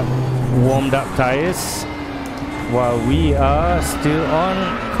got warmed up tires while we are still on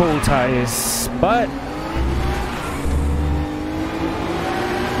cold tires. But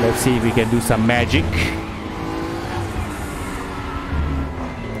let's see if we can do some magic.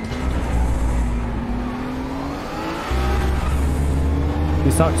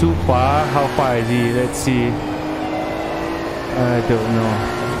 It's not too far. How far is he? Let's see. I don't know.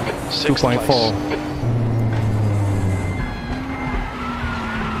 2.4.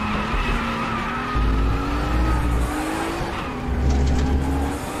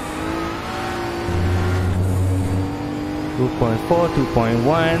 .4,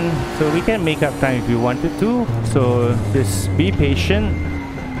 2.1. So we can make up time if we wanted to. So just be patient.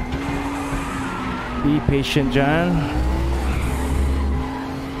 Be patient, John.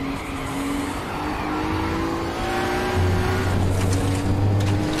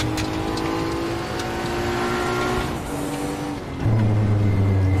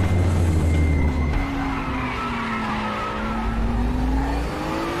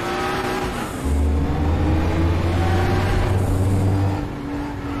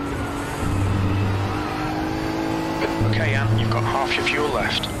 Okay, Anne, you've got half your fuel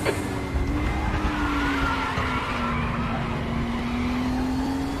left.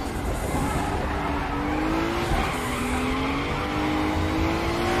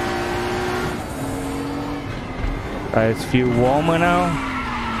 Tires feel warmer now.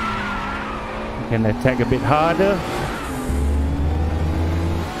 We can attack a bit harder.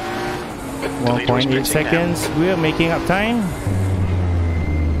 1.8 seconds. We are making up time.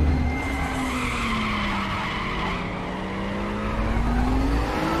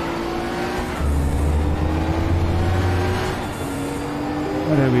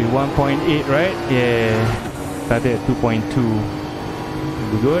 What are we? 1.8, right? Yeah. Started at 2.2.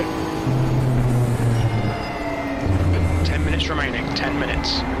 We good? 10 minutes remaining. 10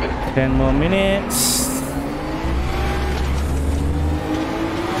 minutes. 10 more minutes.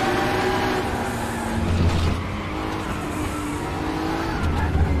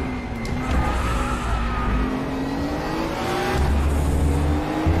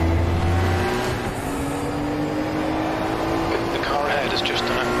 Just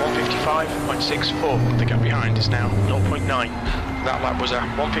done at 155.64. The gap behind is now 0.9. That lap was at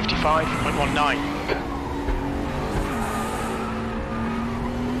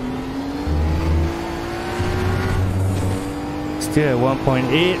 155.19. Still at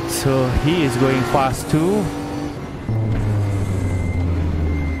 1.8, so he is going fast too.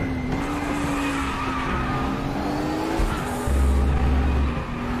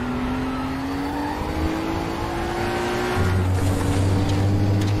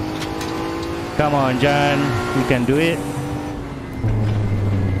 Come on, John. You can do it.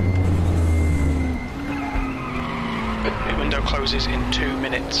 Pit window closes in 2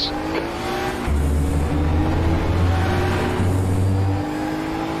 minutes.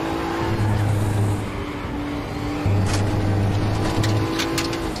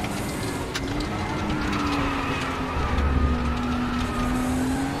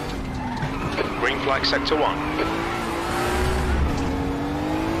 Green flag sector 1.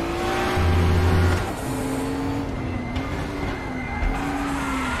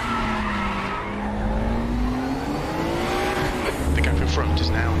 Front is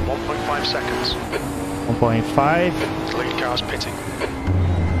now 1.5 seconds. 1.5. The lead car's pitting.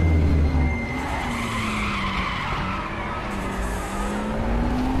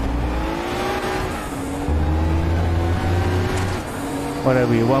 What are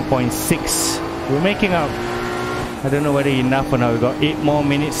we? 1.6. We're making up. I don't know whether enough or not. We've got 8 more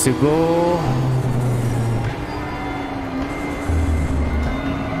minutes to go.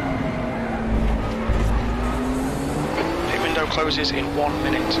 Closes in 1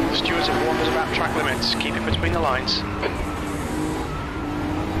 minute. The stewards have warned us about track limits. Keep it between the lines. So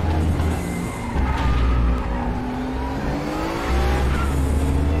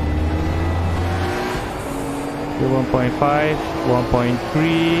 1.5,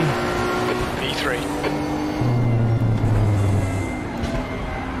 1.3. P3.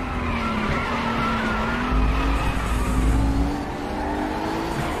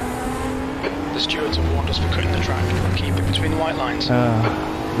 The stewards have warned us for cutting the track. Keep it between the white lines.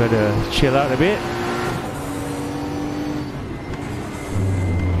 Gotta chill out a bit.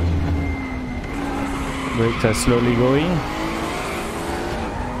 Brakes are slowly going.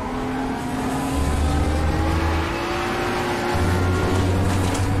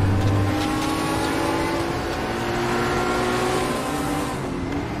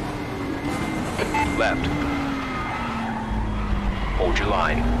 Left. Hold your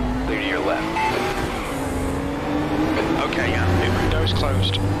line. Clear to your left. Okay, yeah, pit window's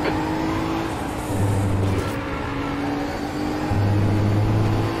closed.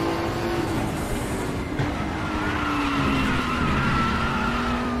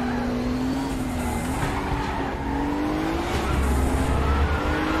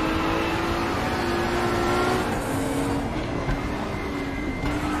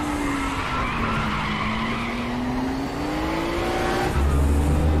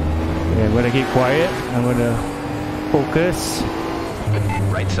 Yeah, I'm gonna keep quiet. I'm gonna focus.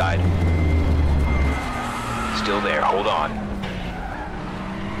 Right side. Still there, hold on.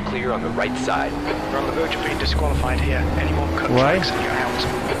 Clear on the right side. We're on the verge of being disqualified here. Any more cut Why? tracks and you're out.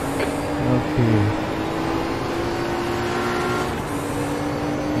 Okay.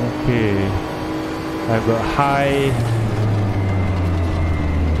 Okay. I've got high.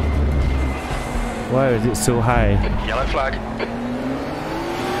 Why is it so high? Yellow flag.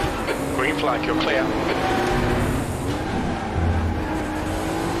 Green flag, you're clear.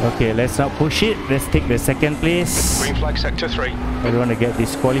 Okay, let's not push it. Let's take the second place. Green flag sector 3. I don't want to get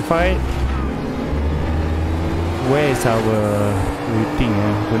disqualified. Where is our rating?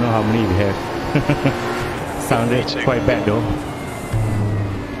 Don't know how many we have. Sounded quite bad though.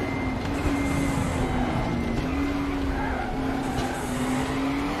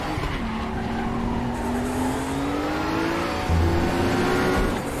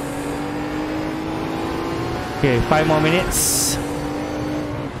 Okay, 5 more minutes.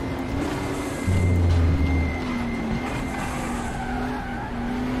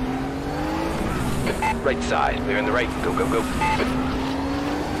 Right side, clear in the right. Go, go, go.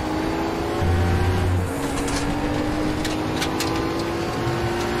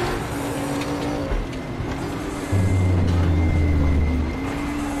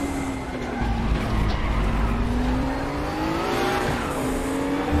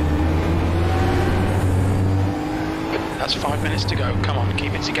 That's 5 minutes to go. Come on,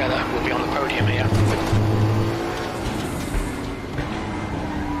 keep it together. We'll be on the podium here.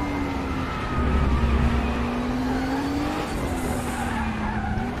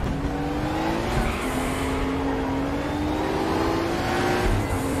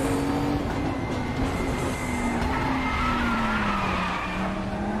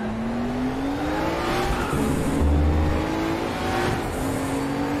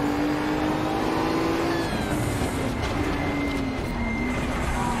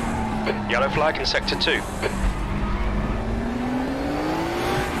 Yellow flag in sector 2.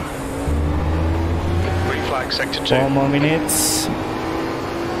 Green flag sector 2. 4 more minutes.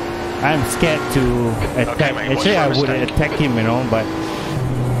 I'm scared to attack. Okay, mate, Actually, I what's your would mistake? attack him, you know, but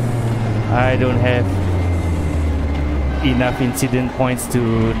I don't have. enough incident points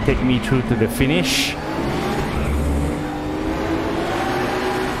to take me through to the finish.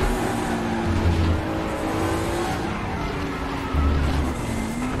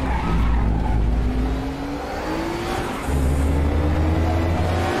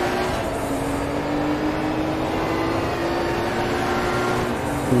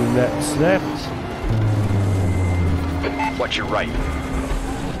 Laps left. Watch your right.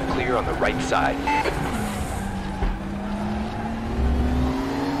 Clear on the right side.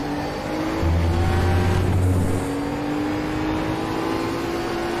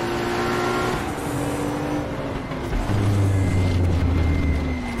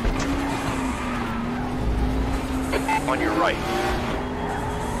 On your right.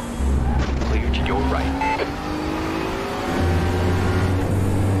 Clear to your right.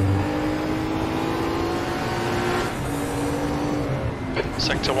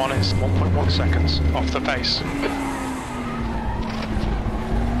 Sector 1 is 1.1 seconds off the pace.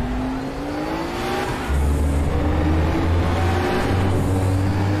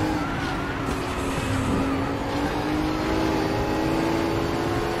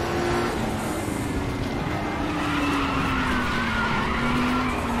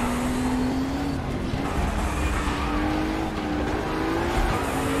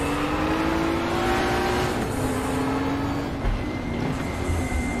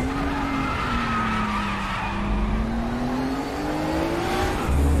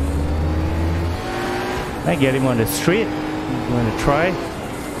 I get him on the street. You want to try?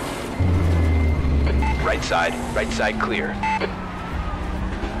 Right side clear.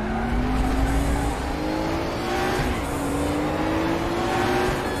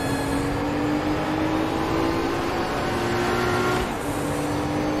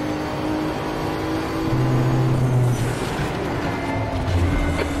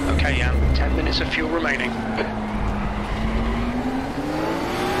 Okay, Jan, 10 minutes of fuel remaining.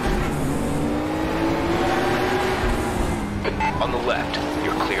 On the left,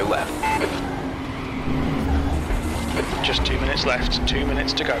 you're clear left. Just 2 minutes left, 2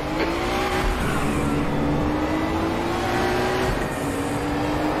 minutes to go.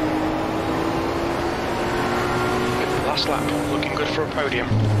 Last lap, looking good for a podium.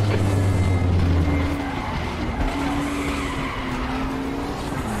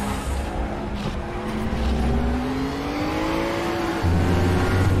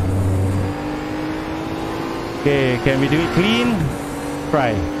 Okay, can we do it clean?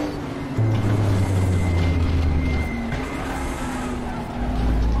 Try.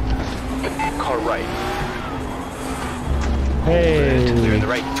 Car right. Hey. Clear in the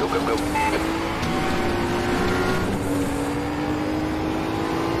right. Go, go, go.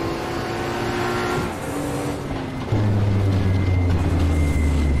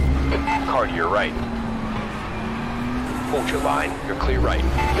 Car to your right. Hold your line. You're clear right.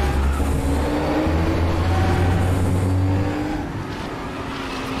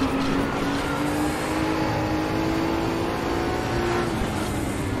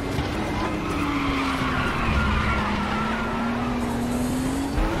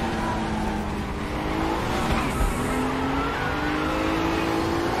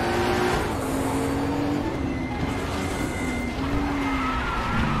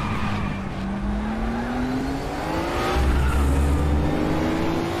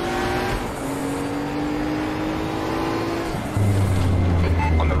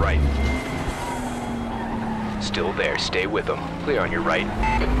 Still there, stay with them. Clear on your right.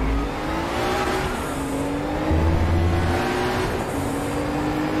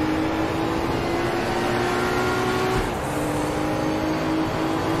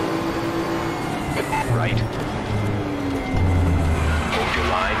 Right. Hold your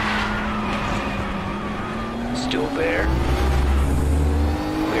line. Still there.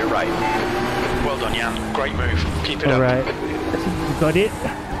 Clear right. Well done, Jan. Great move. Keep it All up. right. Got it.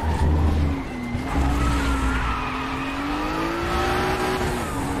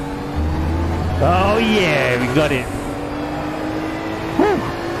 Oh yeah, we got it. Woo.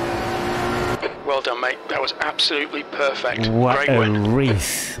 Well done, mate. That was absolutely perfect. What Great a win.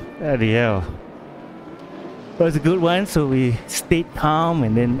 race. Bloody hell. It was a good one, so we stayed calm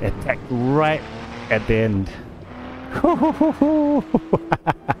and then attacked right at the end.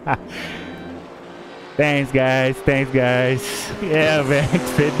 Thanks guys, thanks guys. Yeah man,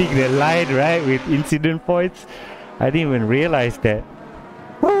 extending the line right with incident points. I didn't even realize that.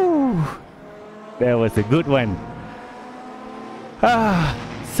 Woo. That was a good one.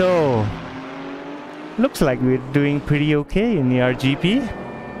 So looks like we're doing pretty okay in the RGP.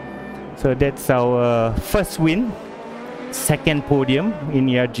 So that's our first win, second podium in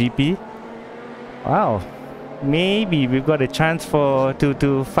the RGP. Wow, maybe we've got a chance for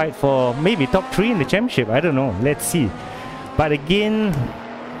to fight for maybe top 3 in the championship. I don't know. Let's see. But again,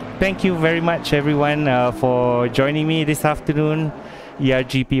 thank you very much everyone for joining me this afternoon.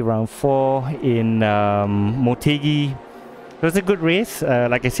 ERGP round 4 in Motegi. It was a good race.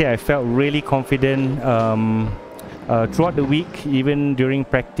 Like I said, I felt really confident throughout the week, even during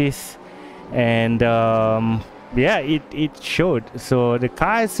practice, and yeah, it showed. So the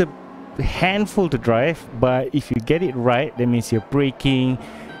car is a handful to drive, but if you get it right, that means you're braking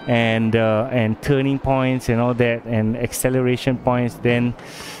and turning points and all that, and acceleration points, then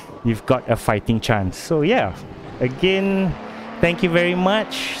you've got a fighting chance. So yeah, again, thank you very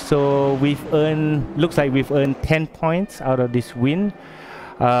much. So we've earned, looks like we've earned 10 points out of this win.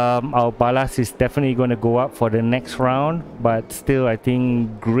 Our ballast is definitely going to go up for the next round, but still I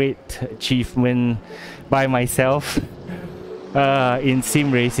think great achievement by myself in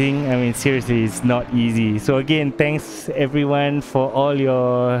sim racing. I mean, seriously, it's not easy. So again, thanks everyone for all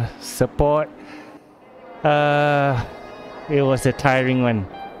your support. It was a tiring one.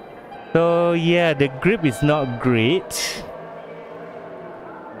 So yeah, the grip is not great.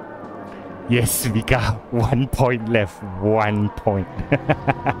 Yes, we got 1 point left. 1 point.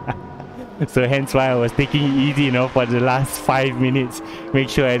 So hence why I was taking it easy, you know, for the last 5 minutes. Make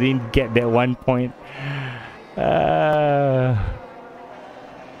sure I didn't get that 1 point.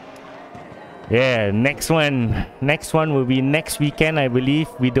 Yeah, next one will be next weekend, I believe.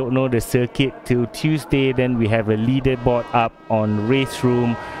 We don't know the circuit till Tuesday. Then we have a leaderboard up on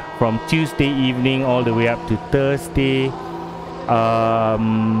RACEROOM from Tuesday evening all the way up to Thursday.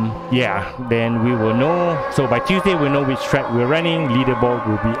 Yeah, then we will know. So by Tuesday we'll know which track we're running. Leaderboard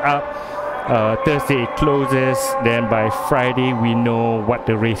will be up. Thursday it closes. Then by Friday we know what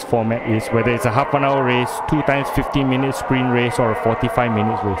the race format is, whether it's a half-an-hour race, 2 times 15-minute sprint race, or a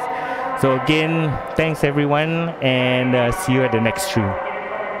 45-minute race. So again, thanks everyone, and see you at the next stream.